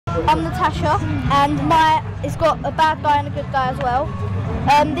I'm Natasha, and it's got a bad guy and a good guy as well.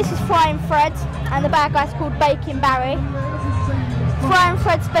 This is Frying Fred, and the bad guy's called Baking Barry. Frying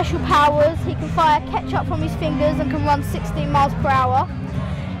Fred's special powers: he can fire ketchup from his fingers and can run 16 miles per hour.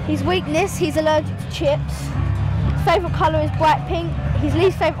 His weakness: he's allergic to chips. His favourite colour is bright pink. His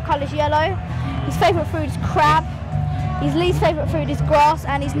least favourite colour is yellow. His favourite food is crab. His least favourite food is grass,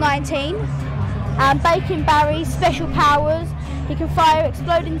 and he's 19. And Baking Barry's special powers: he can fire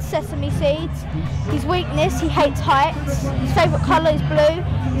exploding sesame seeds. His weakness: he hates heights. His favourite colour is blue.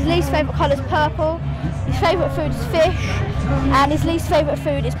 His least favourite colour is purple. His favourite food is fish. And his least favourite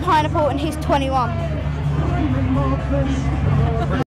food is pineapple, and he's 21.